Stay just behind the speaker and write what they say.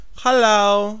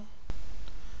Hello.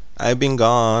 I've been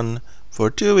gone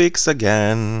for 2 weeks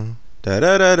again.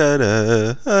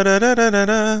 Da-da-da-da-da,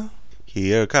 da-da-da-da-da.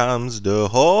 Here comes the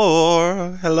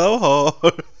whore. Hello,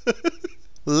 whore.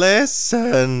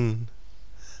 Listen,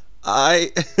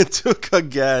 I took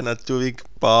again a 2 week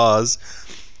pause.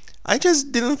 I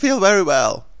just didn't feel very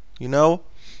well, you know?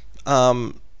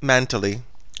 Mentally,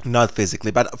 not physically,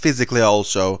 but physically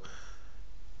also.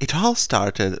 It all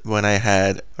started when I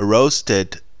had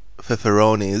roasted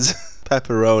pepperonis,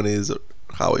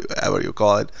 however you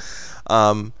call it.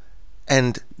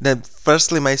 And then,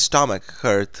 firstly, my stomach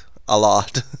hurt a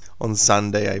lot on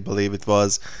Sunday, I believe it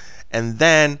was. And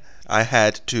then I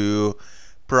had to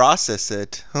process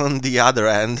it on the other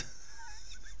end.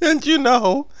 And you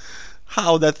know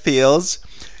how that feels.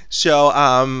 So,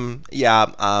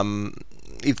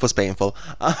 it was painful.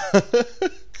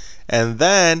 And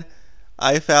then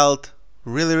I felt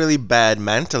really, really bad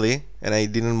mentally, and I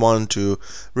didn't want to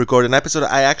record an episode.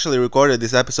 I actually recorded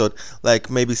this episode, like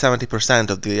maybe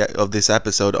 70% of this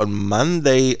episode on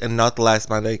Monday, and not last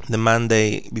Monday, the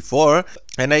Monday before.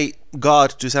 And I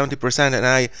got to 70%, and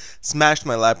I smashed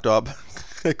my laptop.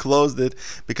 I closed it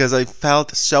because I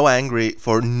felt so angry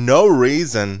for no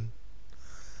reason.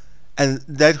 And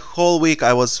that whole week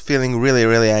I was feeling really,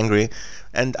 really angry,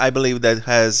 and I believe that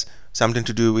has something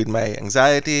to do with my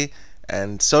anxiety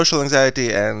and social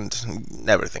anxiety and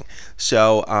everything.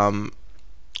 So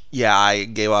I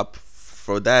gave up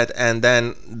for that. And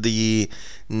then the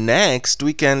next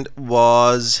weekend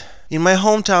was in my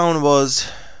hometown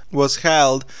was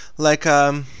held like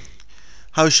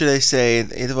how should I say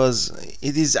it?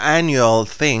 It is annual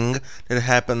thing that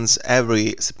happens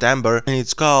every September, and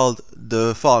it's called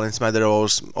the Fall in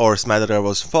Smederevos, or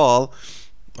Smederevos Fall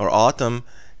or Autumn.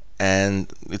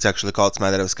 And it's actually called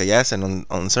Smederevska Jesen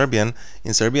on Serbian.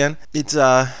 In Serbian, it's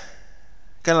kind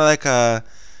of like a,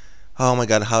 oh my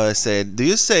god, how I say it? Do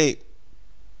you say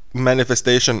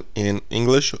manifestation in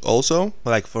English also?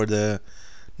 Like for the,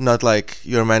 not like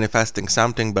you're manifesting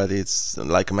something, but it's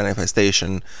like a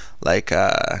manifestation, like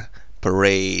a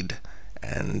parade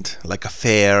and like a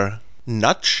fair.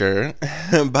 Not sure,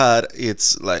 but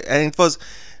it's like, and it was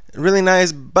really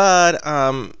nice. But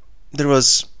there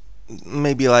was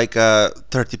maybe like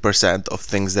 30% of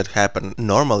things that happen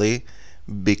normally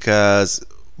because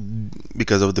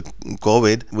of the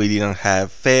COVID. We didn't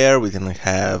have fair, we didn't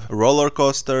have roller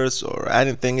coasters or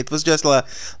anything. It was just like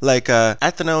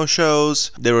ethno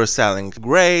shows. They were selling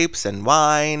grapes and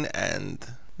wine, and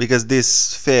because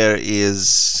this fair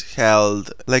is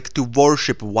held like to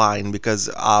worship wine, because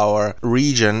our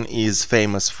region is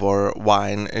famous for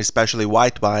wine, especially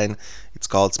white wine. It's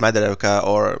called Smederevka,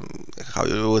 or how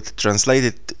you would translate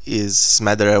it is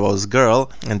Smederevo's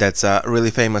girl, and that's a really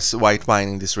famous white wine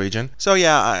in this region. So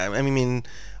yeah, I mean,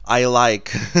 I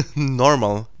like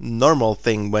normal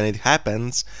thing when it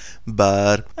happens,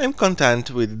 but I'm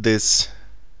content with this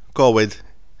COVID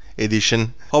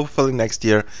edition. Hopefully next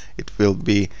year it will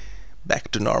be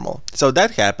back to normal. So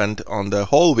that happened on the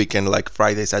whole weekend, like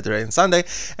Friday, Saturday, and Sunday,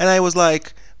 and I was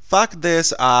like, fuck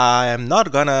this, I am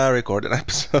not gonna record an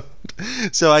episode.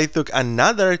 So I took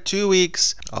another 2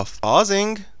 weeks of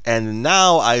pausing, and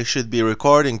now I should be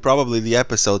recording probably the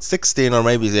episode 16 or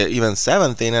maybe even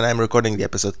 17, and I'm recording the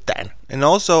episode 10. And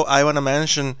also I want to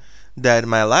mention that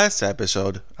my last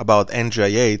episode about Andrea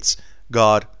Yates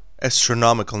got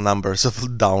astronomical numbers of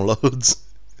downloads.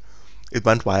 It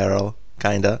went viral,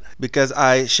 kinda, because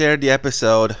I shared the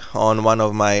episode on one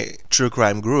of my true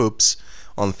crime groups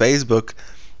on Facebook,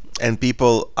 and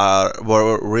people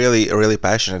were really, really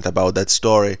passionate about that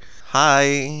story. Hi,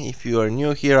 if you are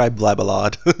new here, I blab a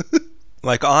lot.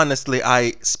 Like, honestly,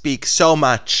 I speak so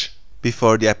much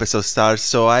before the episode starts,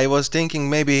 so I was thinking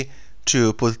maybe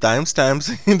to put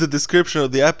timestamps in the description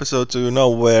of the episode so you know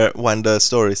when the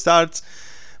story starts.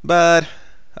 But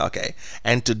okay.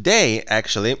 And today,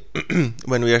 actually,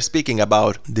 when we are speaking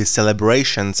about the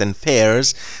celebrations and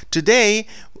fairs, today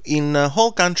in the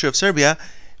whole country of Serbia,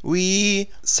 we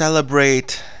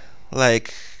celebrate,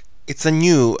 like, it's a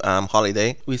new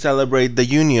holiday. We celebrate the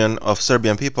union of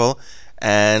Serbian people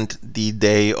and the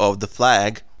day of the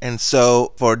flag. And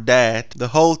so for that, the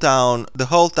whole town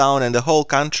and the whole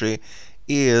country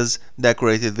is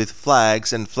decorated with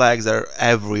flags, and flags are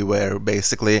everywhere,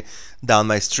 basically. Down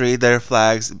my street there are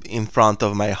flags, in front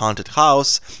of my haunted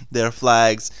house there are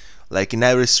flags, like in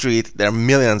every street there are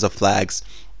millions of flags.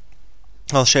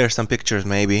 I'll share some pictures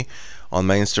maybe on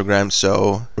my Instagram.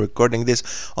 So recording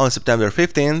this on September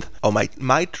 15th. Oh,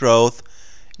 my throat,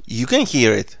 you can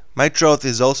hear it. My throat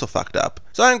is also fucked up.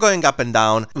 So I'm going up and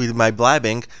down with my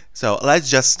blabbing. So let's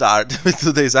just start with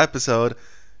today's episode,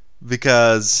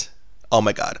 because Oh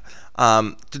my god.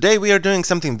 Today we are doing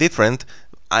something different.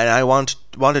 And I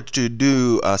wanted to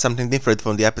do something different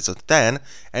from the episode 10,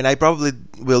 and I probably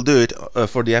will do it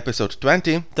for the episode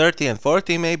 20, 30, and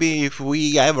 40, maybe if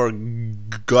we ever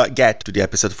get to the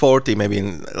episode 40, maybe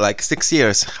in like 6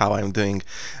 years, how I'm doing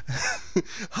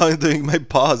my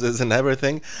pauses and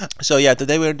everything. So yeah,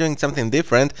 today we're doing something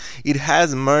different. It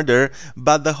has murder,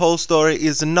 but the whole story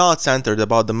is not centered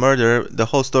about the murder. The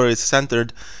whole story is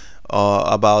centered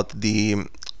about the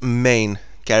main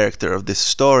character of this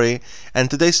story, and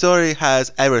today's story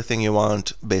has everything you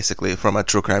want basically from a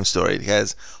true crime story. It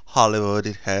has Hollywood,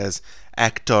 it has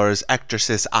actors,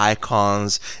 actresses,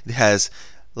 icons, it has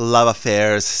love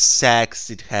affairs, sex,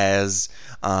 it has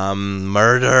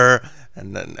murder,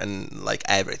 and like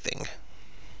everything.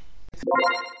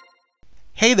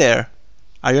 Hey there,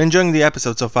 are you enjoying the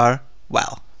episode so far?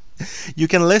 Well, you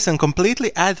can listen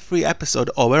completely ad-free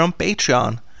episode over on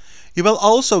Patreon. You will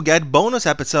also get bonus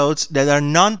episodes that are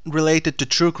non-related to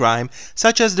true crime,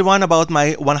 such as the one about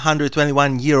my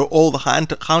 121-year-old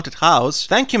haunted house,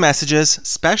 thank you messages,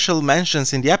 special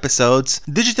mentions in the episodes,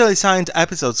 digitally signed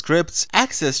episode scripts,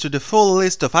 access to the full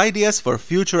list of ideas for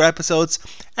future episodes,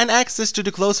 and access to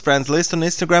the close friends list on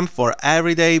Instagram for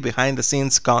everyday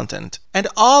behind-the-scenes content. And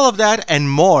all of that and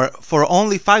more for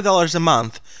only $5 a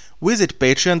month. Visit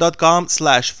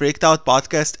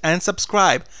patreon.com/freakedoutpodcast and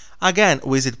subscribe. Again,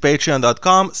 visit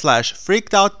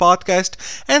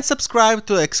patreon.com/freakedoutpodcast and subscribe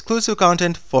to exclusive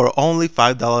content for only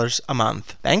 $5 a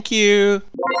month. Thank you!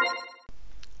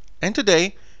 And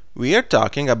today, we are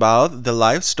talking about the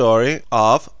life story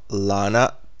of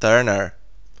Lana Turner.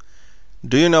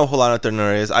 Do you know who Lana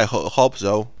Turner is? I hope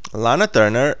so. Lana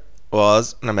Turner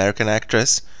was an American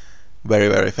actress, very,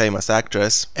 very famous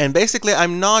actress. And basically,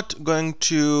 I'm not going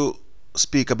to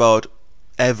speak about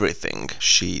everything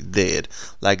she did,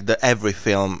 like every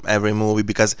film, every movie,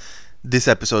 because this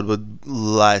episode would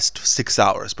last 6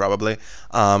 hours probably.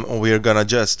 We're gonna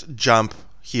just jump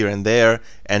here and there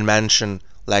and mention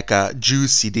like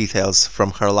juicy details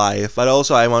from her life. But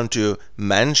also I want to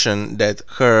mention that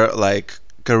her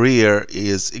career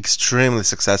is extremely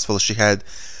successful. She had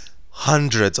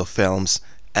hundreds of films,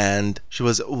 and she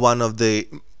was one of the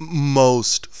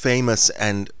most famous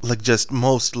and just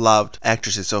most loved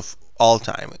actresses of all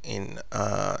time in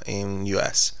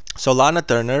US. So Lana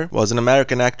Turner was an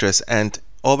American actress, and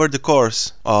over the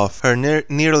course of her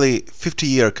nearly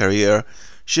 50-year career,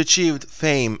 she achieved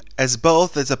fame as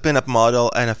both as a pinup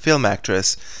model and a film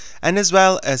actress, and as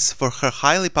well as for her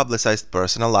highly publicized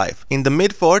personal life. In the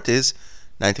mid-40s,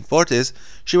 1940s,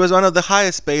 she was one of the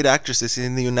highest paid actresses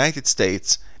in the United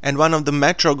States and one of the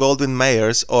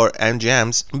Metro-Goldwyn-Mayer's, or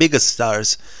MGM's, biggest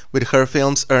stars, with her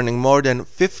films earning more than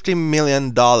 $50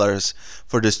 million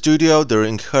for the studio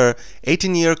during her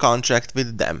 18-year contract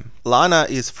with them. Lana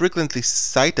is frequently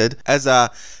cited as a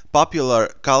popular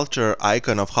culture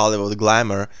icon of Hollywood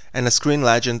glamour and a screen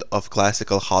legend of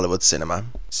classical Hollywood cinema.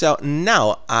 So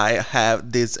now I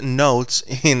have these notes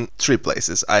in 3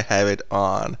 places. I have it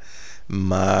on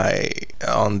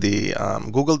the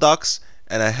Google Docs,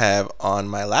 and I have on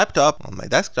my laptop, on my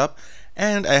desktop,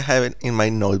 and I have it in my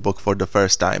notebook for the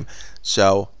first time.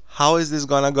 So how is this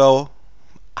gonna go?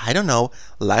 I don't know.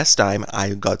 Last time I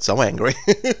got so angry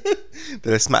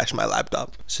that I smashed my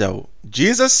laptop. So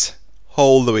Jesus,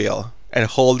 hold the wheel and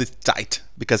hold it tight,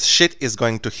 because shit is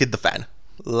going to hit the fan.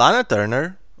 Lana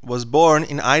Turner was born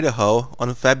in Idaho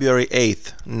on February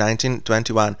 8th,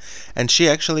 1921, and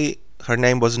her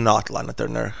name was not Lana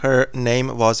Turner. Her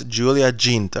name was Julia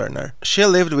Jean Turner. She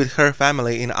lived with her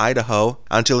family in Idaho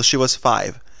until she was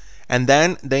 5, and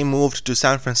then they moved to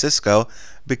San Francisco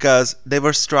because they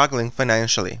were struggling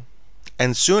financially.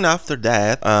 And soon after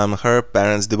that, her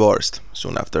parents divorced,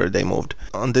 soon after they moved.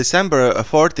 On December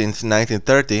 14th,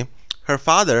 1930, her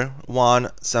father won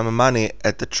some money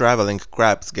at the traveling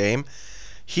craps game.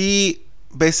 He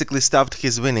basically stuffed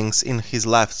his winnings in his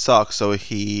left sock so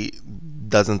he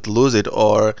doesn't lose it,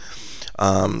 or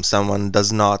someone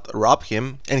does not rob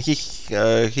him, and he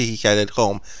headed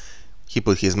home. He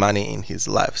put his money in his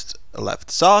left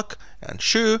sock and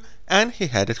shoe, and he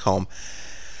headed home.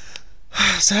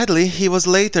 Sadly, he was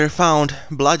later found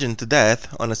bludgeoned to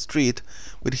death on a street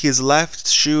with his left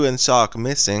shoe and sock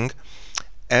missing,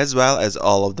 as well as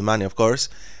all of the money, of course,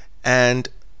 and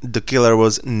the killer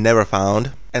was never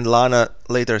found. And Lana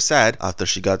later said, after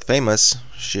she got famous,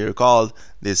 she recalled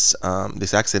this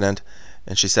accident,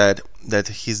 and she said that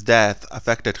his death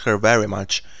affected her very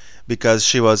much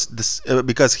because he was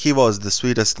the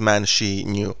sweetest man she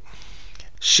knew.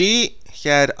 She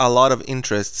had a lot of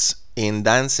interests in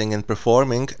dancing and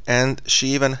performing, and she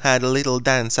even had little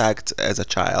dance acts as a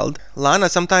child. Lana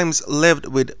sometimes lived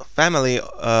with family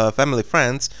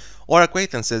friends or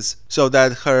acquaintances so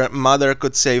that her mother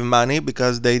could save money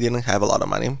because they didn't have a lot of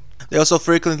money. They also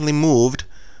frequently moved.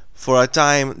 For a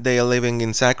time, they are living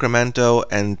in Sacramento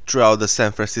and throughout the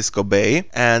San Francisco Bay.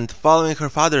 And following her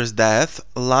father's death,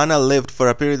 Lana lived for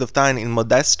a period of time in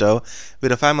Modesto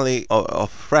with a family of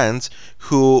friends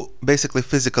who basically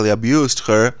physically abused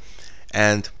her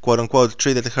and quote-unquote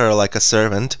treated her like a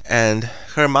servant. And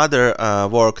her mother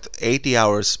worked 80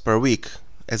 hours per week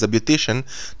as a beautician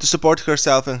to support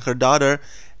herself and her daughter.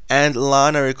 And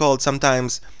Lana recalled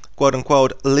sometimes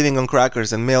quote-unquote living on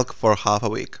crackers and milk for half a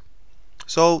week.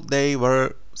 So they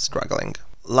were struggling.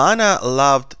 Lana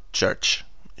loved church.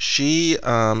 She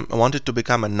wanted to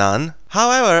become a nun.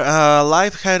 However,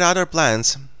 life had other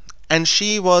plans, and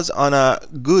she was on a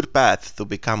good path to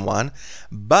become one.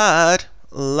 But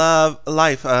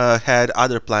life had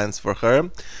other plans for her,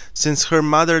 since her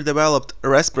mother developed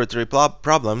respiratory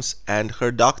problems, and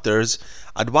her doctors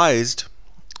advised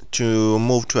to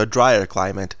move to a drier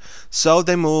climate. So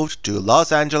they moved to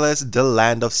Los Angeles, the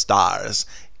land of stars,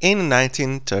 in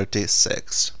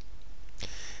 1936.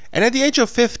 And at the age of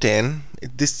 15,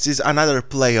 this is another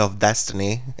play of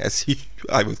destiny, as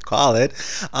I would call it.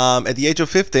 At the age of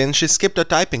 15, she skipped a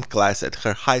typing class at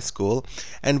her high school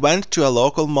and went to a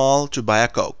local mall to buy a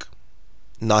Coke.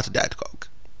 Not that Coke.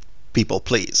 People,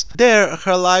 please. There,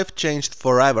 her life changed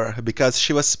forever because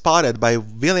she was spotted by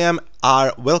William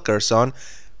R. Wilkerson,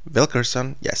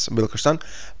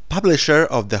 publisher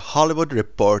of The Hollywood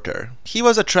Reporter. He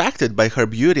was attracted by her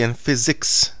beauty and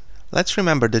physiques. Let's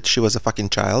remember that she was a fucking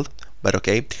child, but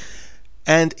okay.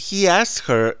 And he asked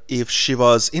her if she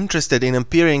was interested in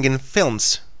appearing in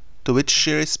films, to which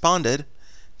she responded,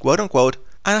 quote unquote,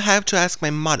 "I'll have to ask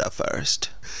my mother first."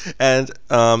 And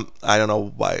I don't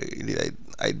know why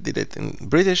I did it in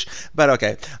British, but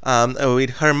okay. With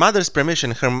her mother's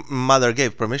permission, her mother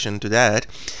gave permission to that,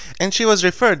 and she was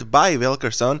referred by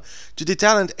Wilkerson to the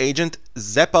talent agent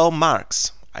Zeppo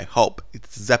Marx. I hope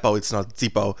it's Zeppo, it's not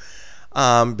Zippo,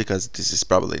 because this is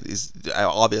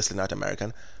obviously not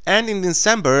American. And in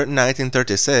December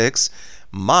 1936,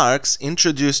 Marx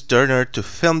introduced Turner to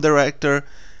film director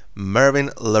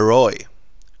Mervyn Leroy,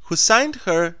 who signed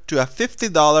her to a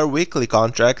 $50 weekly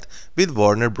contract with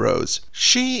Warner Bros.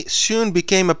 She soon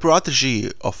became a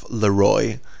protege of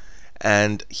Leroy,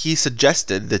 and he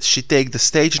suggested that she take the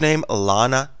stage name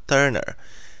Lana Turner,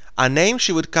 a name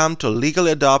she would come to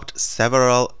legally adopt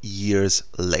several years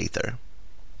later.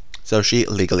 So she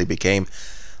legally became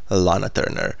Lana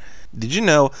Turner. Did you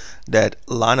know that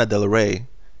Lana Del Rey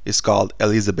is called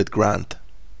Elizabeth Grant?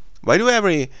 Why do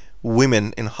every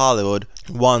woman in Hollywood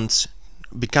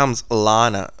becomes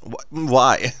Lana?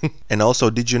 Why? And also,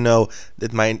 did you know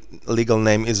that my legal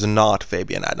name is not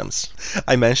Fabian Adams?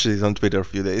 I mentioned it on Twitter a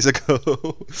few days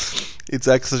ago. It's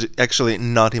actually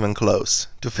not even close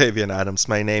to Fabian Adams.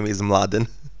 My name is Mladen.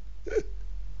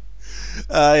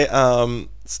 I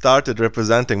started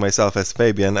representing myself as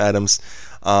Fabian Adams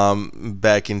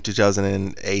back in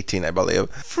 2018, I believe.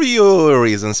 Few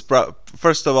reasons.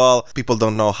 First of all, people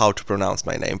don't know how to pronounce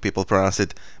my name. People pronounce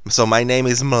it. So my name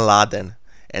is Mladen,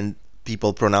 and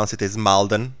people pronounce it as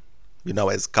Malden,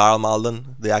 as Karl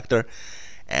Malden, the actor.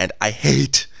 And I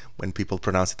hate when people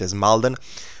pronounce it as Malden.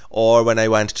 Or when I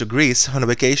went to Greece on a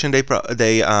vacation, they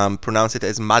pronounce it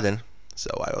as Maden. So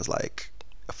I was like,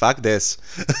 fuck this.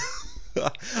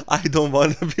 I don't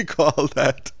want to be called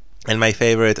that. And my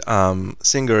favorite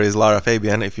singer is Lara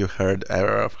Fabian, if you heard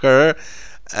ever of her.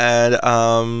 And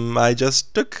I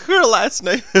just took her last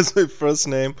name as my first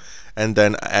name. And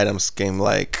then Adams came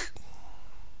like,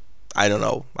 I don't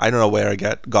know where I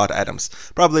got Adams.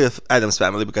 Probably Adams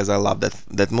Family, because I love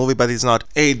that movie, but it's not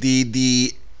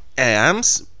ADD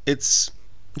Adams, it's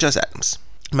just Adams.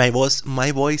 My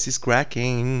voice is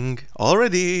cracking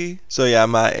already. So yeah,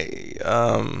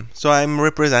 so I'm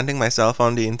representing myself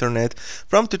on the internet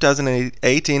from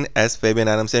 2018 as Fabian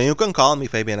Adams, and you can call me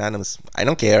Fabian Adams. I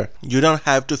don't care. You don't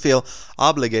have to feel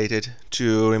obligated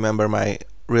to remember my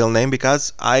real name,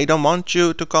 because I don't want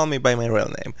you to call me by my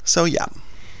real name. So yeah.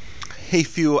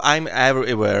 I'm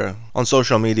everywhere on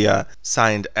social media,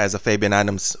 signed as a Fabian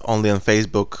Adams, only on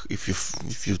Facebook.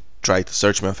 If you try to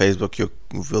search me on Facebook, you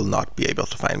will not be able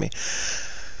to find me.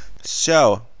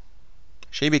 So,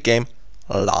 she became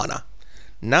Lana.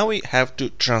 Now we have to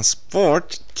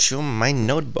transport to my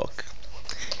notebook.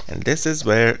 And this is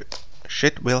where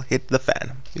shit will hit the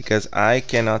fan, because I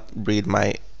cannot read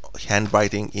my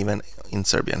handwriting even in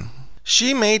Serbian.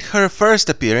 She made her first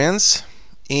appearance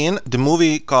in the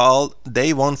movie called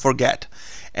They Won't Forget.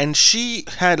 And she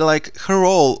had like her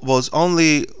role was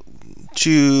only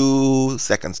 2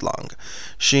 seconds long.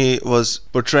 She was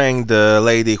portraying the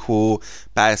lady who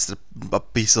passed a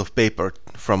piece of paper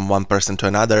from one person to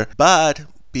another, but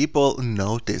people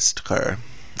noticed her.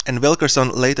 And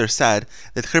Wilkerson later said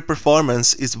that her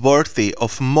performance is worthy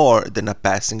of more than a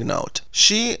passing note.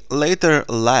 She later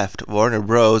left Warner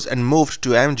Bros. And moved to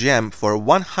MGM for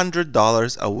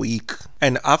 $100 a week.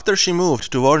 And after she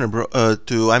moved to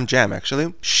to MGM,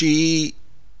 actually, she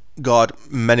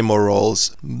got many more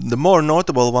roles. The more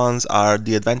notable ones are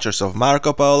The Adventures of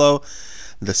Marco Polo,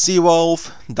 The Sea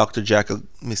Wolf, Dr. Jekyll,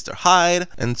 Mr. Hyde,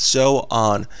 and so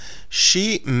on.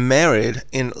 She married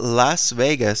in Las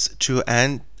Vegas to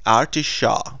an Artie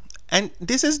Shaw. And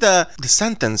this is the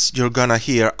sentence you're gonna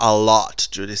hear a lot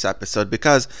through this episode,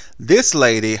 because this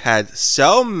lady had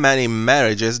so many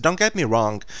marriages. Don't get me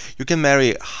wrong, you can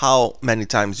marry how many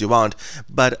times you want,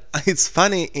 but it's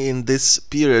funny in this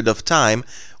period of time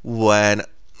when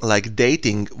like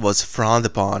dating was frowned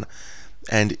upon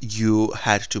and you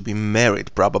had to be married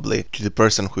probably to the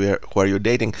person who are you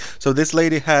dating. So this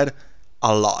lady had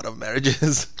a lot of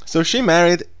marriages. So she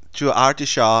married to Artie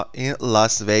Shaw in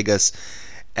Las Vegas,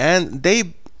 and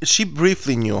she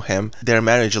briefly knew him. Their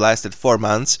marriage lasted 4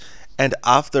 months, and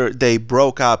after they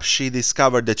broke up, she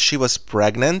discovered that she was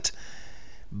pregnant,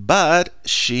 but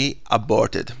she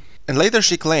aborted. And later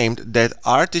she claimed that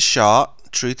Artie Shaw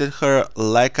treated her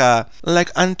like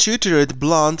untutored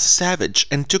blonde savage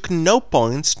and took no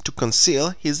points to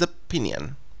conceal his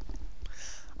opinion.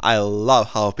 I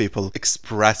love how people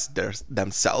express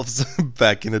themselves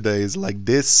back in the days like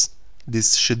this.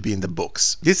 This should be in the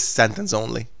books. This sentence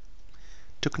only.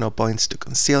 Took no points to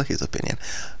conceal his opinion.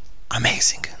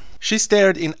 Amazing. She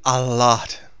starred in a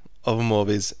lot of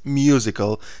movies,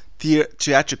 musical,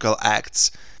 theatrical acts.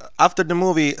 After the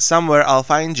movie Somewhere I'll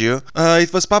Find You,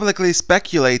 it was publicly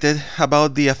speculated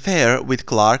about the affair with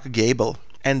Clark Gable.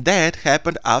 And that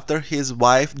happened after his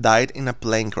wife died in a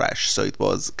plane crash, so it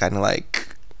was kind of like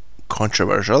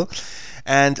controversial.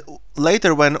 And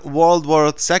later, when World War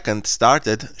II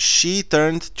started, she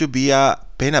turned to be a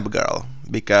pinup girl,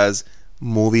 because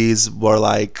movies were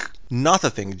like not a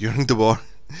thing during the war.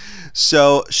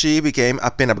 So she became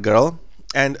a pinup girl,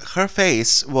 and her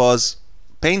face was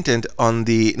painted on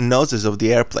the noses of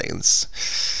the airplanes.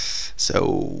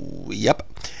 So, yep.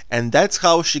 And that's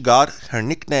how she got her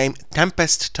nickname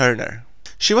Tempest Turner.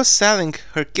 She was selling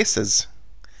her kisses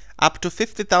up to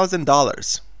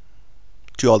 $50,000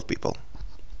 to old people.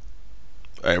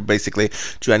 Or basically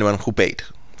to anyone who paid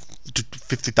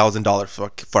 $50,000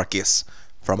 for a kiss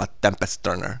from a Tempest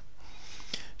Turner.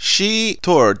 She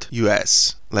toured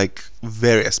US, like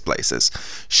various places.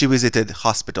 She visited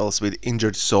hospitals with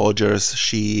injured soldiers.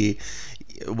 She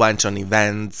went on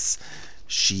events.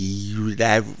 She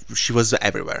was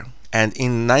everywhere. And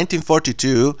in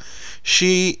 1942,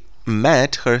 she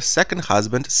met her second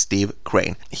husband, Steve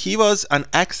Crane. He was an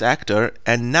ex-actor,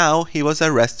 and now he was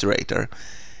a restaurator.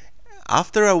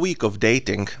 After a week of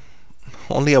dating,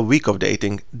 only a week of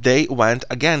dating, they went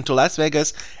again to Las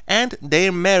Vegas and they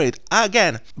married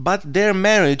again. But their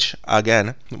marriage,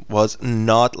 again, was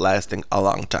not lasting a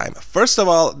long time. First of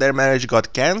all, their marriage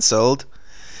got cancelled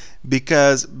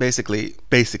because basically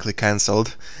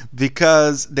cancelled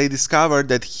because they discovered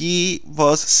that he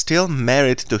was still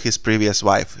married to his previous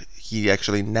wife. He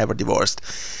actually never divorced.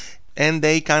 And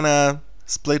they kind of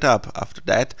split up after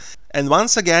that. And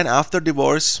once again, after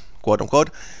divorce, quote unquote,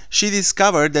 she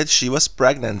discovered that she was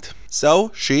pregnant.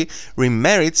 So she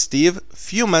remarried Steve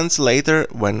few months later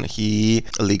when he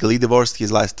legally divorced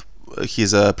his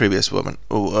previous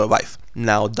wife.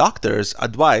 Now doctors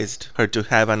advised her to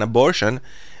have an abortion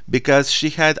because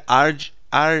she had Rh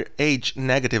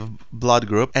negative blood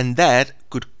group, and that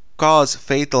could cause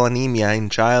fatal anemia in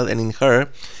child and in her.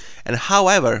 And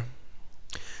however,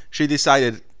 she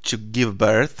decided to give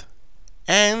birth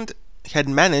and had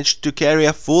managed to carry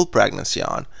a full pregnancy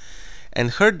on.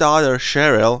 And her daughter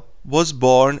Cheryl was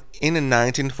born in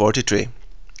 1943.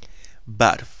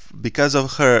 But because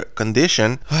of her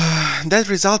condition, that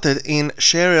resulted in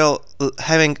Cheryl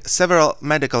having several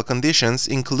medical conditions,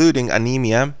 including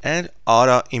anemia and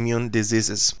autoimmune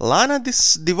diseases. Lana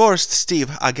divorced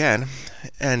Steve again,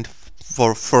 and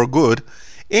for good,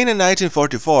 in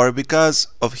 1944 because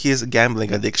of his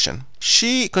gambling addiction.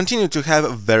 She continued to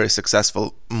have very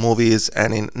successful movies,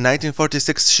 and in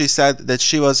 1946 she said that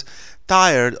she was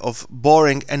tired of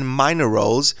boring and minor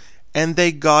roles and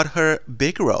they got her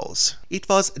big roles. It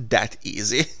was that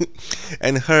easy.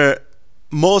 And her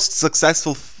most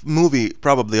successful movie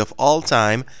probably of all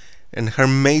time and her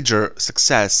major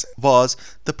success was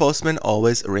The Postman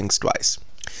Always Rings Twice.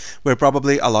 where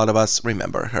probably a lot of us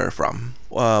remember her from.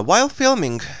 While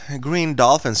filming Green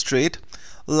Dolphin Street,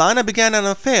 Lana began an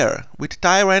affair with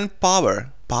Tyrant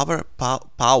Power,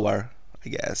 I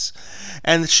guess.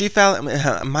 And she fell.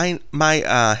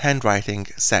 My handwriting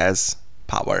says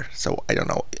Power, so I don't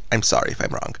know. I'm sorry if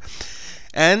I'm wrong.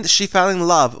 And she fell in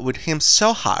love with him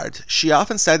so hard, she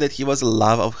often said that he was the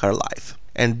love of her life.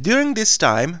 And during this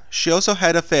time, she also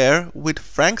had an affair with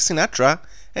Frank Sinatra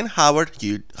and Howard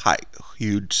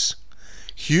Hughes.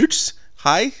 Hughes?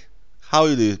 Hi? How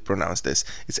do you pronounce this?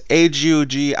 It's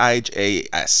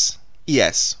Hugijs.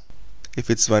 Yes. If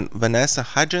it's Vanessa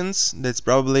Hudgens, that's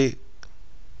probably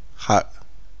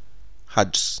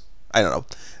Hudges. I don't know.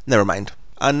 Never mind.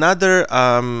 Another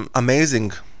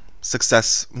amazing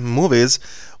success movies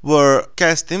were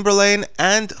Cass Timberlane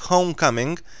and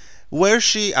Homecoming, where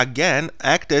she again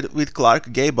acted with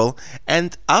Clark Gable,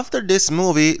 and after this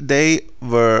movie they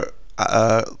were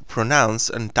pronounced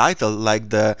and titled like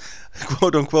the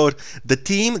quote unquote the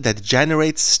team that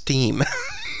generates steam.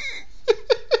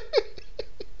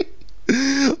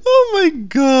 Oh my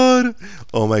god.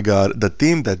 Oh my god, the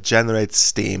team that generates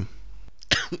steam.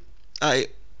 I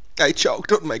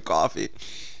choked on my coffee.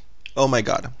 Oh my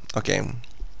god. Okay.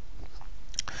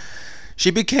 She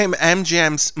became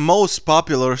MGM's most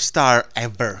popular star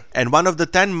ever and one of the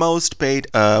 10 most paid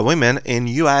women in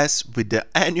US with the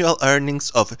annual earnings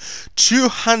of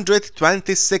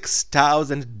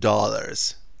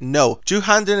 $226,000. No,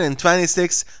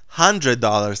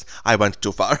 $226,100. I went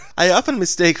too far. I often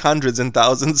mistake hundreds and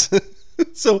thousands.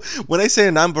 So when I say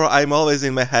a number, I'm always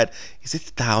in my head, is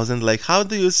it 1,000? Like, how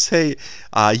do you say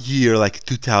a year like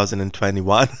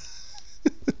 2021?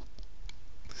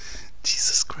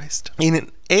 Jesus Christ.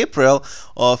 In April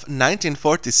of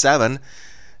 1947,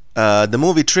 the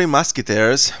movie Three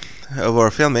Musketeers were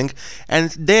filming,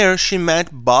 and there she met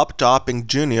Bob Topping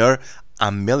Jr.,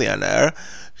 a millionaire,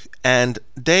 and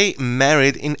they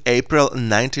married in April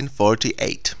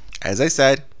 1948. As I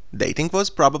said, dating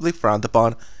was probably frowned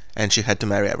upon, and she had to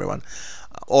marry everyone.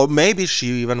 Or maybe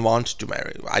she even wanted to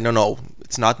marry. I don't know.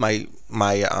 It's not my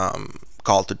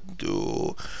call to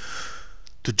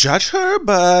judge her,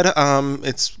 but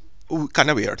it's kind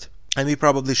of weird. And we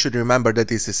probably should remember that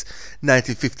this is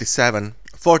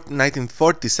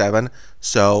 1947,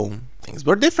 so things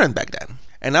were different back then.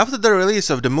 And after the release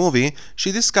of the movie,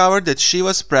 she discovered that she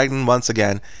was pregnant once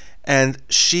again, and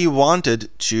she wanted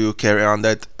to carry on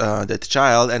that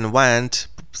child, and went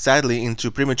sadly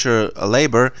into premature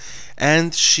labor,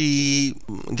 and she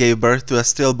gave birth to a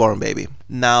stillborn baby.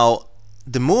 Now,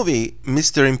 the movie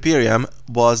Mr. Imperium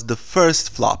was the first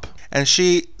flop, and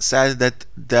she said that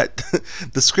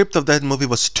the script of that movie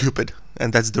was stupid,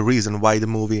 and that's the reason why the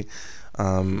movie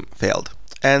failed.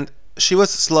 And she was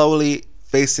slowly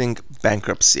facing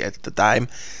bankruptcy at the time.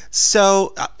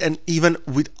 So, and even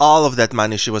with all of that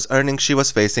money she was earning, she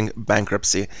was facing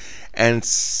bankruptcy. And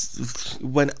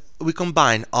when we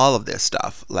combine all of this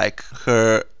stuff, like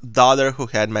her daughter who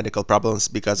had medical problems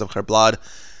because of her blood,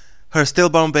 her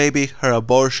stillborn baby, her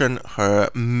abortion, her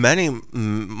many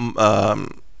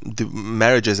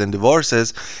marriages and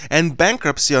divorces, and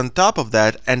bankruptcy on top of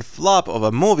that, and flop of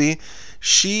a movie,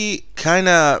 she kind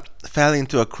of fell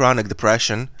into a chronic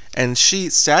depression, and she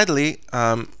sadly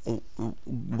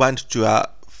went to a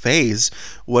phase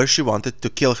where she wanted to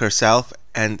kill herself,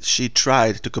 and she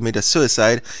tried to commit a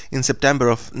suicide in September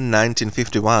of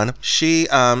 1951. She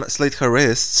slit her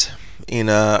wrists in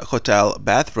a hotel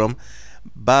bathroom,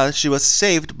 but she was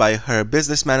saved by her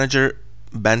business manager,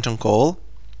 Benton Cole,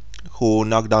 who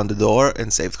knocked on the door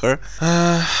and saved her.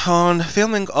 On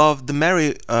filming of The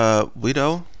Merry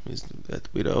Widow, is that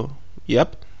Widow?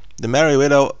 Yep, The Merry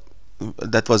Widow,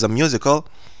 that was a musical.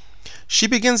 She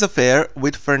begins affair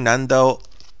with Fernando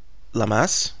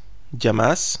Jamas,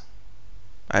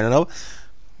 I don't know,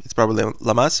 it's probably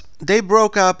Lamas. They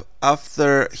broke up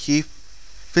after he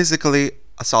physically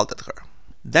assaulted her.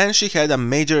 Then she had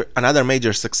another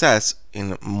major success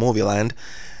in movie land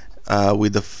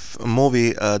with the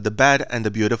movie The Bad and the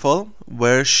Beautiful,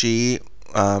 where she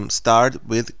starred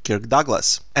with Kirk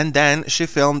Douglas. And then she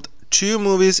filmed 2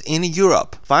 movies in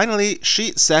Europe. Finally,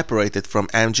 she separated from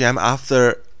MGM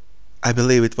after, I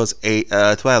believe it was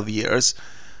 12 years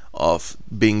of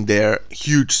being their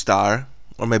huge star,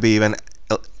 or maybe even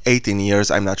 18 years,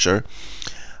 I'm not sure.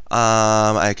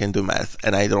 I can do math,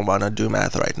 and I don't want to do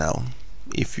math right now.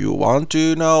 If you want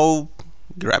to know,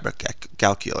 grab a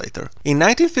calculator. In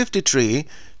 1953,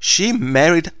 she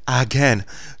married again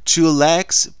to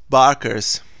Lex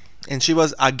Barkers, and she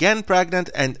was again pregnant,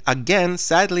 and again,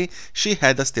 sadly, she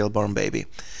had a stillborn baby.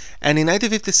 And in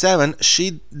 1957,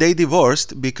 they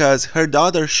divorced because her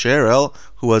daughter Cheryl,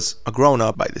 who was a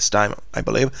grown-up by this time, I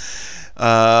believe,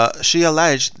 she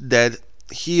alleged that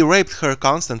he raped her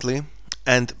constantly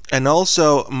and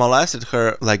also molested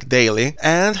her like daily,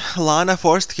 and Lana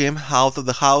forced him out of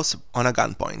the house on a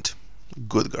gunpoint.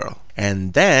 Good girl.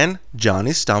 And then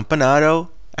Johnny Stompanato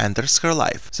enters her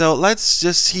life. So let's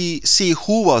just see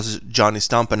who was Johnny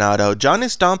Stompanato. Johnny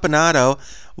Stompanato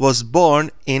was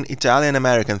born in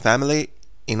Italian-American family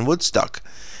in Woodstock,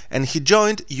 and he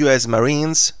joined U.S.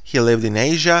 Marines. He lived in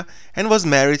Asia and was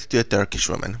married to a Turkish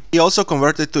woman. He also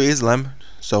converted to Islam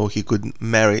so he could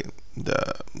marry the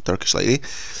Turkish lady,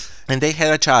 and they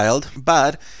had a child,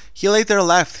 but he later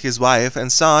left his wife and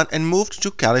son and moved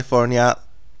to California,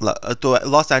 to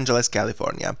Los Angeles,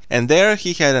 California. And there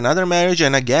he had another marriage,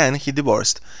 and again he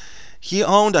divorced. He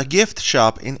owned a gift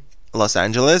shop in Los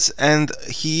Angeles, and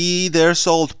he there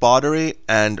sold pottery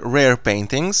and rare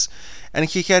paintings, and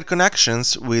he had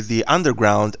connections with the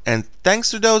underground, and thanks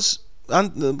to those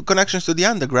connections to the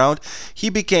underground, he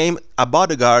became a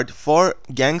bodyguard for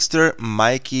gangster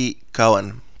Mikey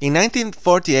Cohen. In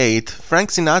 1948, Frank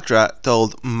Sinatra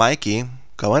told Mikey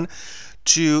Cohen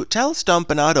to tell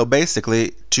Stompanato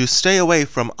basically to stay away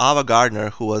from Ava Gardner,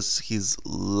 who was his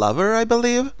lover, I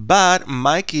believe. But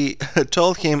Mikey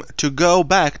told him to go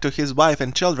back to his wife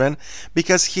and children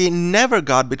because he never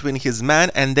got between his man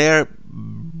and their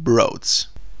broads.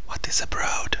 What is a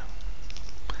broad?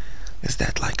 Is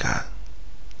that like a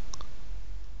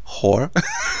whore?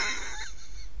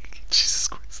 Jesus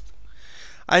Christ.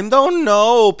 I don't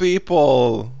know,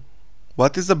 people.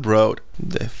 What is a broad?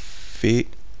 Definition.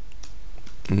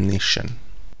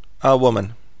 A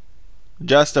woman.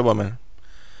 Just a woman.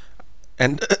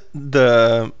 And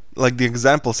the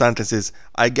example sentence is,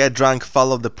 I get drunk,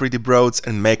 follow the pretty broads,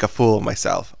 and make a fool of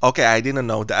myself. Okay, I didn't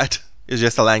know that. It's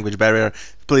just a language barrier.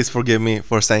 Please forgive me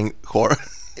for saying whore.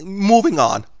 Moving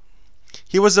on.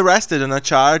 He was arrested on a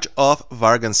charge of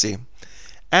vagrancy,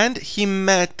 and he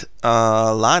met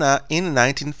Lana in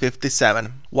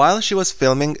 1957 while she was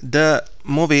filming the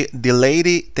movie The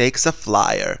Lady Takes a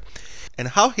Flyer. And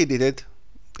how he did it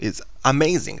is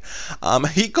amazing.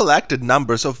 He collected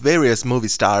numbers of various movie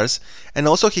stars, and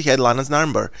also he had Lana's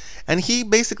number, and he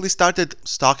basically started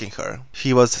stalking her.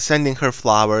 He was sending her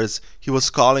flowers, he was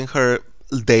calling her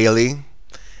daily,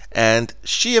 and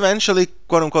she eventually,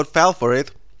 quote-unquote, fell for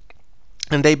it,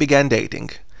 and they began dating.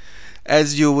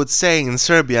 As you would say in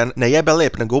Serbian, ne jebe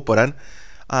lep nego uporan.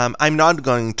 I'm not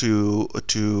going to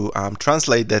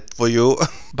translate that for you,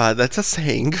 but that's a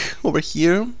saying over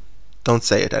here. Don't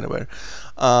say it anywhere.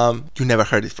 You never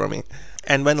heard it from me.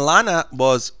 And when Lana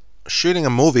was shooting a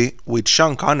movie with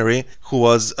Sean Connery, who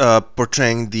was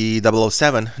portraying the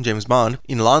 007 James Bond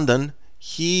in London,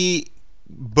 he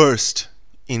burst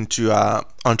onto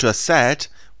a set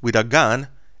with a gun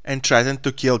and threatened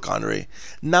to kill Connery.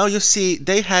 Now you see,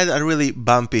 they had a really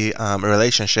bumpy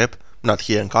relationship. Not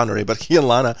he and Connery, but he and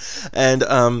Lana. And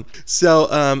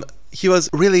so he was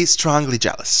really strongly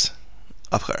jealous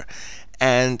of her.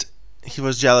 And he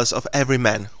was jealous of every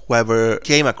man who ever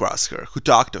came across her, who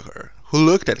talked to her, who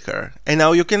looked at her. And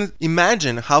now you can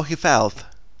imagine how he felt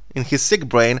in his sick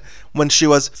brain when she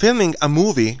was filming a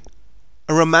movie,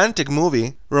 a romantic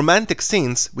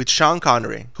scenes with Sean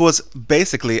Connery, who was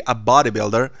basically a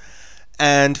bodybuilder.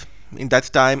 And in that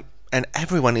time, and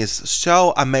everyone is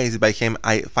so amazed by him,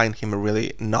 I find him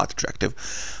really not attractive.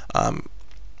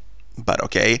 But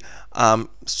okay.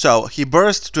 So he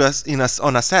burst to us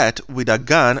on a set with a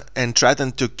gun and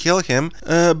threatened to kill him,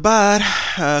 but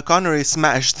Connery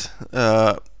smashed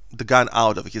the gun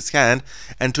out of his hand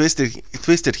and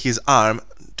twisted his arm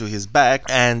to his back,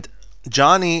 and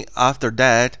Johnny, after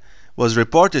that, was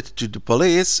reported to the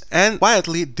police and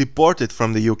quietly deported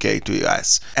from the UK to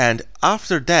US. And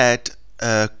after that,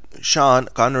 Sean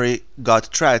Connery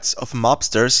got threats of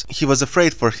mobsters. He was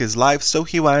afraid for his life, so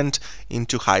he went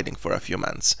into hiding for a few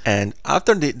months. And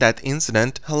after that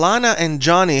incident, Lana and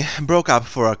Johnny broke up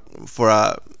for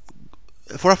a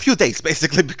few days,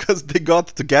 basically, because they got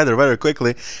together very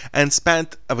quickly and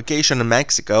spent a vacation in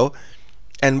Mexico.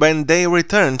 And when they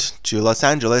returned to Los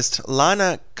Angeles,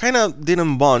 Lana kind of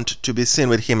didn't want to be seen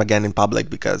with him again in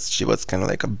public because she was kind of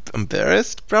like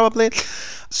embarrassed, probably.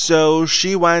 So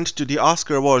she went to the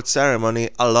Oscar Awards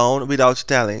ceremony alone without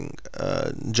telling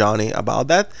Johnny about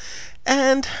that,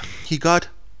 and he got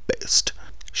pissed.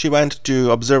 She went to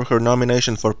observe her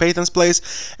nomination for Peyton's Place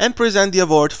and present the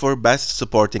award for Best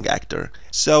Supporting Actor.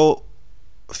 So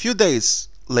a few days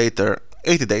later,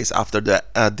 80 days after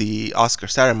the Oscar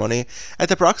ceremony,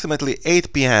 at approximately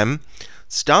 8 p.m.,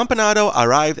 Stompanato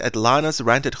arrived at Lana's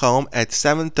rented home at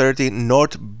 730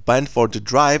 North Benford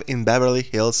Drive in Beverly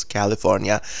Hills,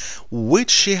 California,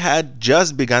 which she had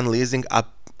just begun leasing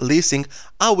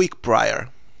a week prior.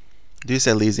 Do you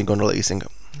say leasing or leasing?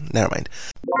 Never mind.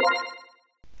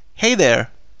 Hey there!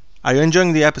 Are you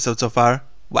enjoying the episode so far?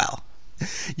 Well,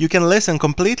 you can listen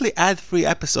completely ad-free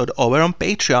episode over on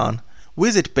Patreon.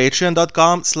 Visit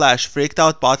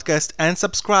patreon.com/freakedoutpodcast and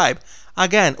subscribe.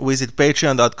 Again, visit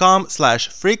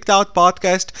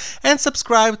patreon.com/freakedoutpodcast and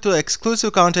subscribe to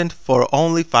exclusive content for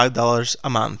only $5 a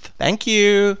month. Thank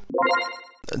you!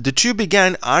 The two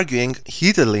began arguing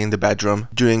heatedly in the bedroom,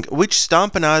 during which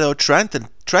Stompanato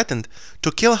threatened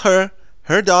to kill her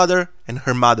daughter, and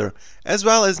her mother, as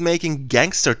well as making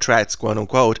gangster threats,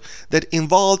 quote-unquote, that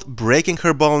involved breaking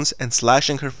her bones and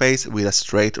slashing her face with a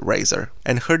straight razor.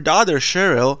 And her daughter,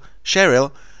 Cheryl,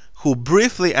 who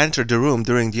briefly entered the room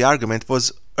during the argument,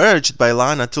 was urged by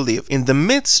Lana to leave. In the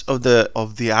midst of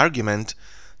the argument,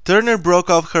 Turner broke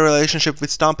off her relationship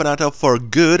with Stompanato for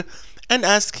good and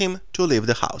asked him to leave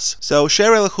the house. So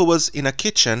Cheryl, who was in a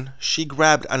kitchen, she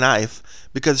grabbed a knife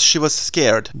because she was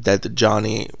scared that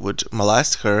Johnny would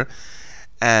molest her,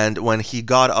 and when he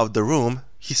got out of the room,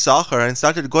 he saw her and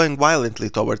started going violently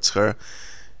towards her.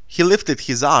 He lifted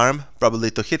his arm,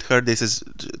 probably to hit her, this is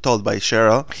told by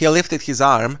Cheryl. He lifted his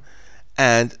arm,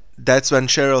 and that's when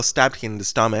Cheryl stabbed him in the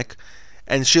stomach,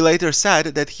 and she later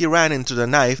said that he ran into the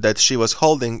knife that she was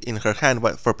holding in her hand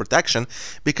for protection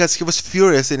because he was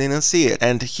furious and didn't see it,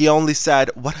 and he only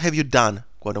said, "What have you done?"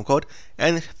 quote-unquote,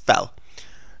 and fell.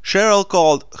 Cheryl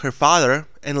called her father,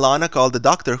 and Lana called the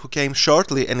doctor, who came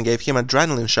shortly and gave him an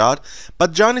adrenaline shot,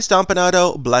 but Johnny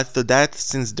Stompanato bled to death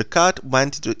since the cut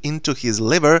went into his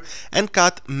liver and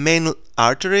cut main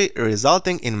artery,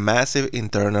 resulting in massive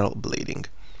internal bleeding.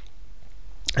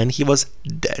 And he was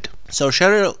dead. So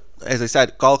Cheryl, as I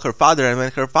said, called her father, and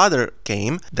when her father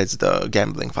came, that's the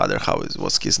gambling father,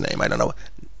 was his name, I don't know,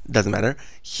 doesn't matter,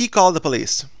 he called the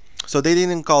police. So they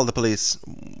didn't call the police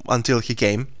until he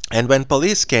came. And when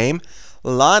police came,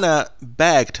 Lana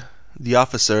begged the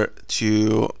officer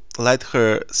to let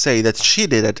her say that she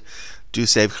did it to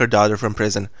save her daughter from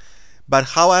prison. But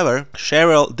however,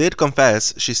 Cheryl did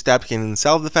confess she stabbed him in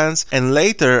self-defense, and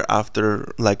later,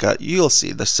 after you'll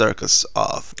see the circus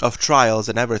of trials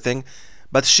and everything,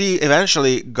 but she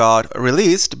eventually got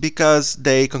released because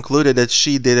they concluded that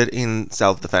she did it in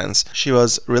self-defense. She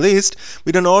was released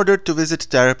with an order to visit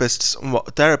therapist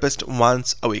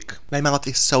once a week. My mouth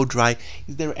is so dry.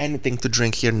 Is there anything to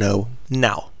drink here? No.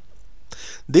 Now,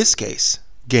 this case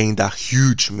gained a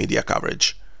huge media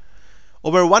coverage.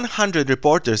 Over 100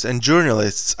 reporters and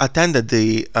journalists attended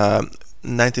the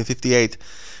 1958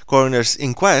 coroner's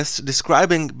inquest,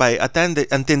 describing by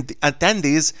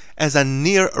attendees as a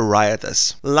near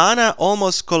riotous. Lana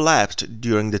almost collapsed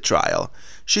during the trial.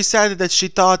 She said that she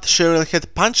thought Cheryl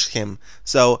had punched him,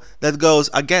 so that goes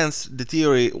against the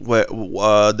theory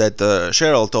that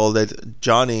Cheryl told that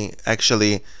Johnny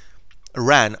actually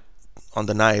ran to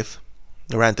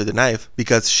the knife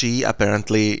because she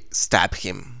apparently stabbed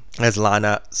him. As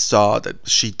Lana saw that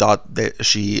she thought that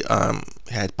she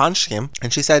had punched him,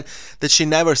 and she said that she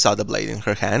never saw the blade in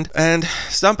her hand. And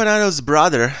Stampanato's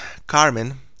brother,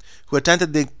 Carmen, who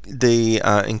attended the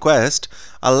inquest,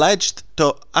 alleged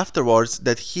afterwards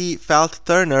that he felt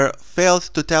Turner failed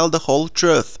to tell the whole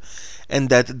truth, and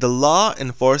that the law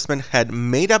enforcement had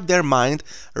made up their mind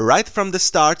right from the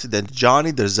start that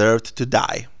Johnny deserved to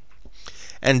die.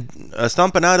 And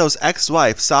Stampanato's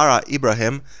ex-wife, Sarah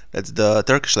Ibrahim, that's the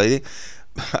Turkish lady,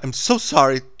 I'm so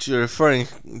sorry to referring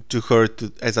to her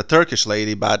as a Turkish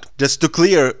lady, but just to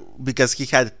clear, because he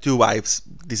had two wives,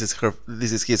 this is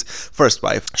his first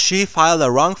wife. She filed a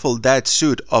wrongful death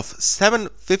suit of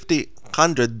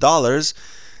 $750,000,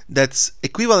 that's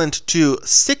equivalent to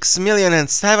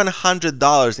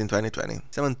 $6,700,000 in 2020.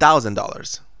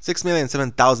 $7,000.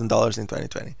 $6,007,000 in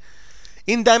 2020.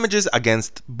 In damages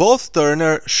against both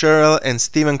Turner, Cheryl, and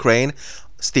Stephen Crane.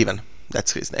 Stephen,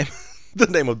 that's his name, the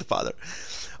name of the father.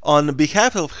 On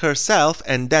behalf of herself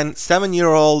and then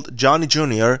 7-year-old Johnny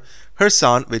Jr., her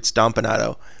son, with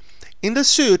Stompanato. In the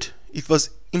suit, it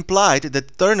was implied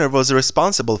that Turner was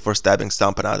responsible for stabbing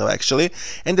Stompanato, actually,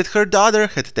 and that her daughter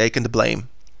had taken the blame.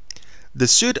 The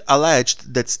suit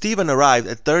alleged that Stephen arrived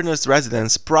at Turner's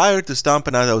residence prior to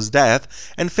Stampanato's death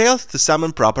and failed to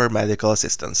summon proper medical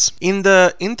assistance. In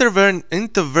the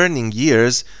intervening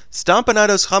years,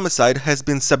 Stampanato's homicide has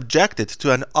been subjected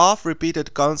to an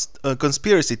oft-repeated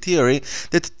conspiracy theory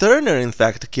that Turner in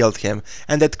fact killed him,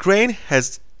 and that Crane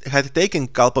had taken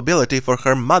culpability for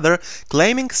her mother,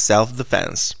 claiming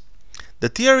self-defense. The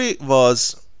theory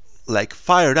was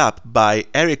fired up by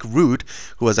Eric Root,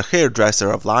 who was a hairdresser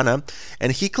of Lana,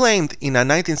 and he claimed in a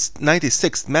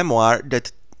 1996 memoir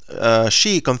that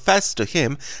she confessed to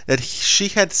him that she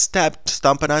had stabbed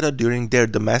Stompanato during their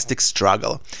domestic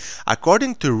struggle.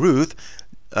 According to Ruth,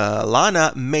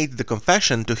 Lana made the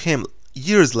confession to him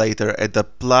years later at the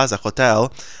Plaza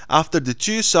Hotel after the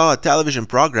two saw a television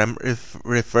program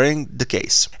referring the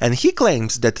case. And he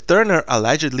claims that Turner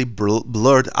allegedly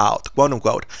blurted out, quote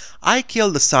unquote, "I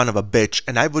killed the son of a bitch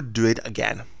and I would do it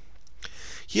again."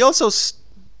 He also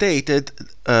stated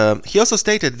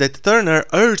that Turner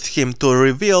urged him to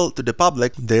reveal to the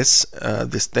public this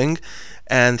thing,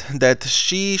 and that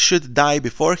she should die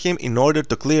before him in order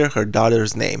to clear her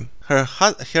daughter's name. Her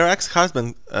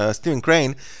ex-husband, Stephen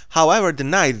Crane, however,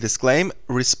 denied this claim,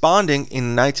 responding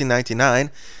in 1999,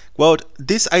 quote,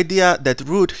 "This idea that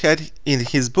Root had in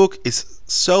his book is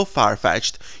so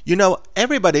far-fetched. You know,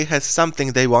 everybody has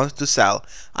something they want to sell.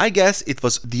 I guess it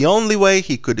was the only way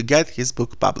he could get his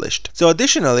book published." So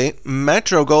additionally,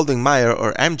 Metro-Goldwyn-Mayer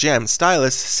or MGM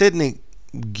stylist Sidney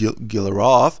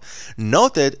Gilroth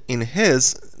noted in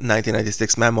his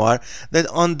 1996 memoir that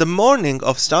on the morning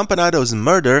of Stompanato's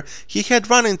murder, he had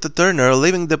run into Turner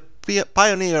leaving the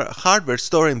Pioneer hardware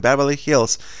store in Beverly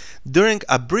Hills. During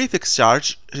a brief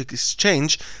exchange,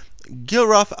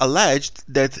 Gilroth alleged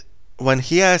that when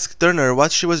he asked Turner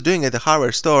what she was doing at the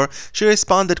hardware store, she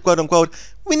responded, quote unquote,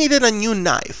 "We needed a new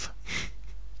knife."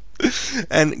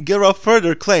 And Gilroth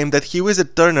further claimed that he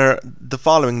visited Turner the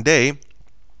following day,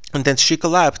 and then she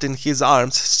collapsed in his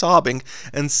arms, sobbing,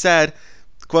 and said,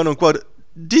 quote unquote,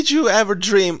 "Did you ever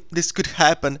dream this could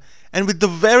happen? And with the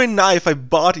very knife I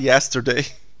bought yesterday."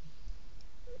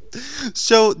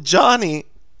 So Johnny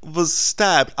was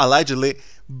stabbed, allegedly,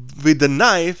 with the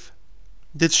knife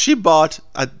that she bought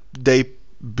a day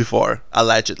before,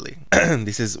 allegedly.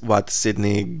 This is what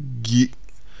Sidney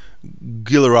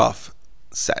Gilroth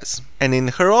says. And in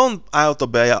her own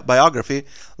autobiography,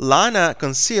 Lana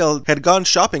Conceal had gone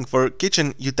shopping for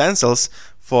kitchen utensils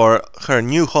for her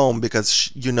new home because,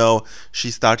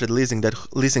 she started leasing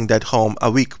that home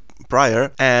a week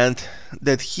prior, and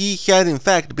that he had in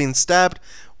fact been stabbed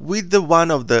with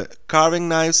one of the carving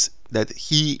knives that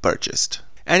he purchased.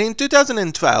 And in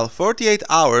 2012, 48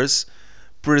 Hours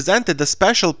presented a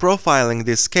special profiling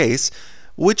this case,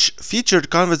 which featured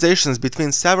conversations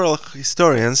between several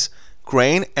historians,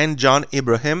 Crane and John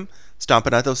Ibrahim,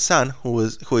 Stompanato's son, who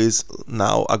is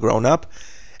now a grown-up,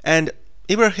 and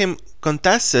Ibrahim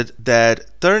contested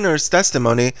that Turner's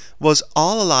testimony was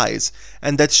all lies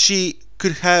and that she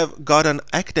could have got an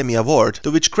Academy Award, to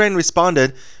which Crane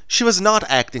responded, "She was not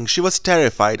acting, she was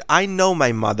terrified. I know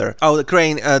my mother." Oh,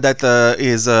 Crane, that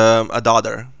is a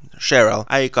daughter, Cheryl.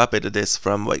 I copied this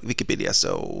from Wikipedia,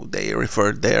 so they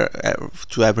referred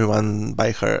to everyone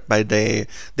by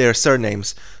their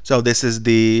surnames. So this is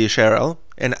the Cheryl,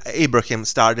 and Ibrahim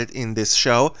started in this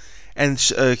show, and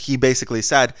he basically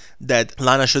said that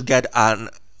Lana should get an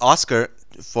Oscar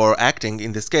for acting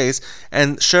in this case,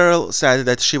 and Cheryl said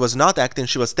that she was not acting,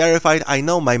 she was terrified. I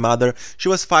know my mother, she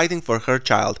was fighting for her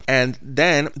child. And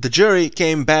then the jury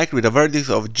came back with a verdict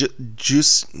of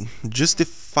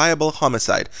justifiable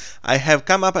homicide. I have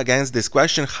come up against this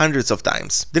question hundreds of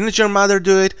times. Didn't your mother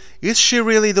do it? Is she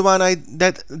really the one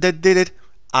that did it?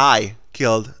 I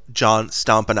killed John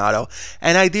Stompanato,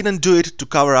 and I didn't do it to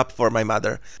cover up for my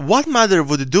mother. What mother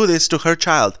would do this to her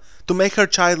child? To make her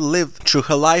child live through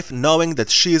her life knowing that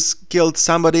she's killed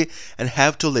somebody and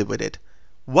have to live with it.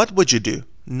 What would you do?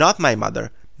 Not my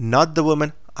mother, not the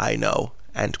woman I know.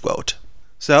 End quote.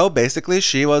 So basically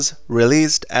she was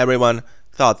released. Everyone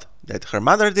thought that her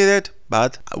mother did it,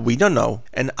 but we don't know.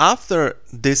 And after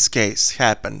this case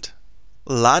happened,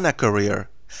 Lana's career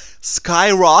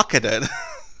skyrocketed.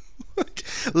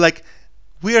 Like,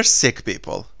 we are sick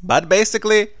people. But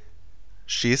basically,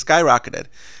 she skyrocketed.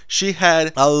 She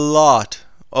had a lot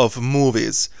of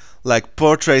movies, like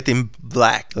Portrait in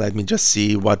Black. Let me just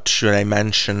see, what should I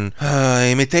mention?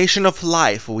 Imitation of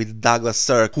Life with Douglas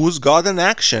Sirk, Who's Got an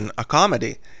Action, a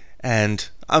comedy, and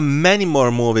many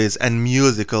more movies and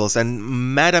musicals, and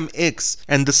Madam X,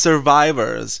 and The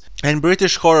Survivors, and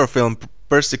British horror film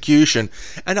Persecution,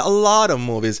 and a lot of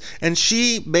movies. And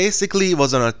she basically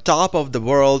was on the top of the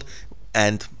world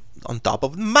and on top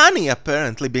of money,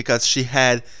 apparently, because she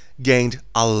had gained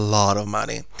a lot of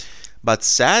money. But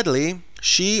sadly,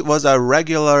 she was a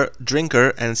regular drinker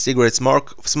and cigarette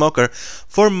smoker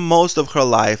for most of her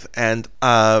life, and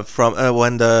from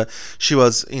when she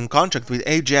was in contract with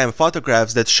AGM,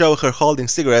 photographs that show her holding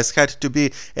cigarettes had to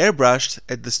be airbrushed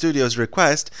at the studio's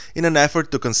request in an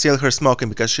effort to conceal her smoking,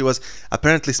 because she was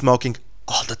apparently smoking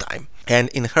all the time. And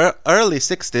in her early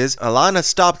 60s, Alana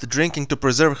stopped drinking to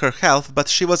preserve her health, but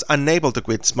she was unable to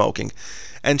quit smoking.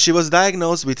 And she was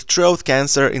diagnosed with throat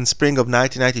cancer in spring of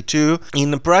 1992.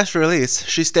 In a press release,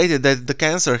 she stated that the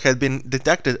cancer had been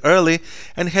detected early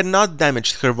and had not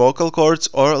damaged her vocal cords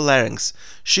or larynx.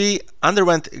 She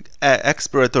underwent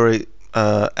exploratory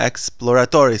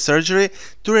surgery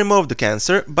to remove the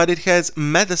cancer, but it has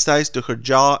metastasized to her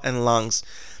jaw and lungs.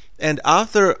 And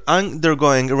after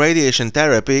undergoing radiation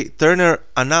therapy, Turner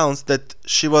announced that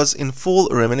she was in full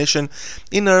remission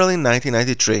in early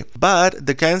 1993. But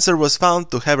the cancer was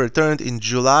found to have returned in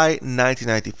July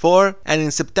 1994, and in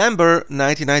September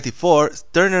 1994,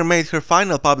 Turner made her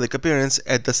final public appearance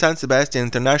at the San Sebastian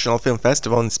International Film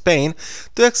Festival in Spain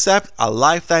to accept a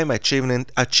Lifetime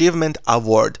Achievement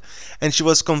Award, and she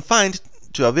was confined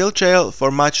to a wheelchair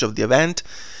for much of the event.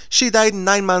 She died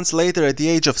 9 months later at the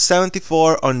age of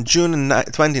 74 on June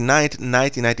 29,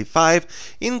 1995,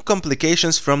 in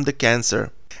complications from the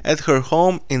cancer, at her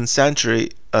home in Century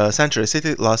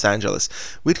City, Los Angeles,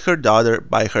 with her daughter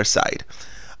by her side.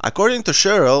 According to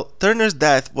Cheryl, Turner's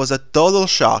death was a total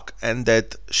shock, and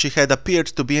that she had appeared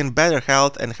to be in better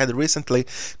health and had recently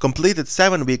completed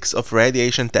 7 weeks of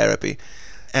radiation therapy.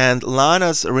 And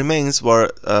Lana's remains were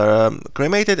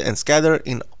cremated and scattered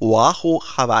in Oahu,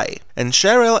 Hawaii. And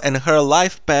Cheryl and her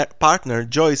life partner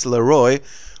Joyce Leroy,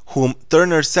 whom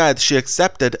Turner said she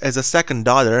accepted as a second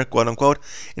daughter, quote-unquote,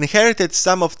 inherited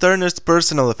some of Turner's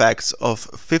personal effects of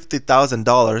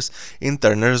 $50,000 in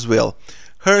Turner's will.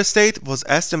 Her estate was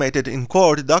estimated in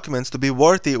court documents to be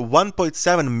worthy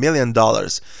 $1.7 million.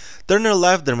 Turner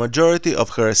left the majority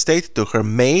of her estate to her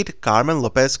maid, Carmen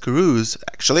Lopez Cruz,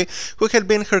 who had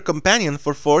been her companion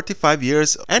for 45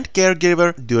 years and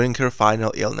caregiver during her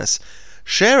final illness.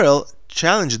 Cheryl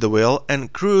challenged the will,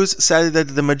 and Cruz said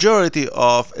that the majority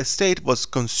of estate was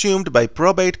consumed by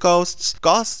probate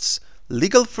costs,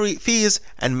 legal fees,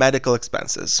 and medical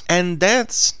expenses. And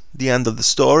that's the end of the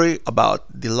story about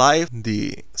the life,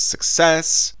 the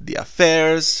success, the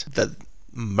affairs, the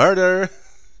murder,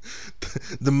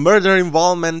 the murder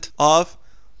involvement of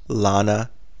Lana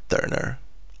Turner,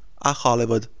 a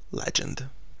Hollywood legend.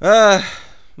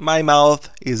 My mouth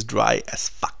is dry as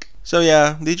fuck. So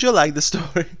yeah, did you like the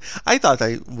story? I thought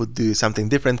I would do something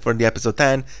different for the episode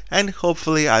 10, and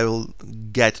hopefully I will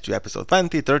get to episode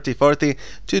 20, 30, 40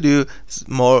 to do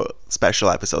more special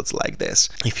episodes like this.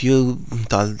 If you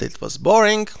thought it was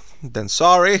boring, then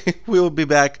sorry. We'll be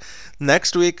back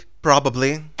next week,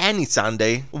 probably any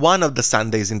Sunday, one of the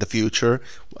Sundays in the future.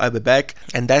 I'll be back,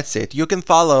 and that's it. You can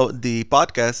follow the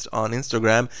podcast on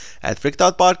Instagram at Freaked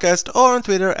Out Podcast, or on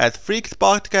Twitter at Freaked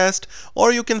Podcast,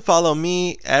 or you can follow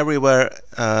me everywhere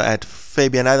at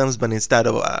Fabian Adams, but instead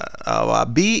of a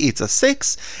B, it's a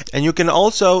 6. And you can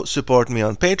also support me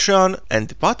on Patreon and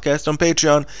the podcast on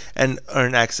Patreon and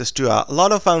earn access to a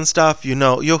lot of fun stuff. You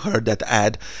know, you heard that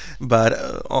ad, but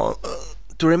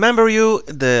to remember you,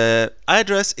 the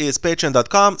address is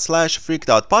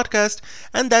patreon.com/freakedoutpodcast,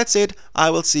 and that's it.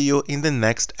 I will see you in the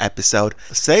next episode.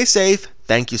 Stay safe.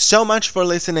 Thank you so much for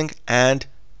listening, and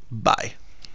bye.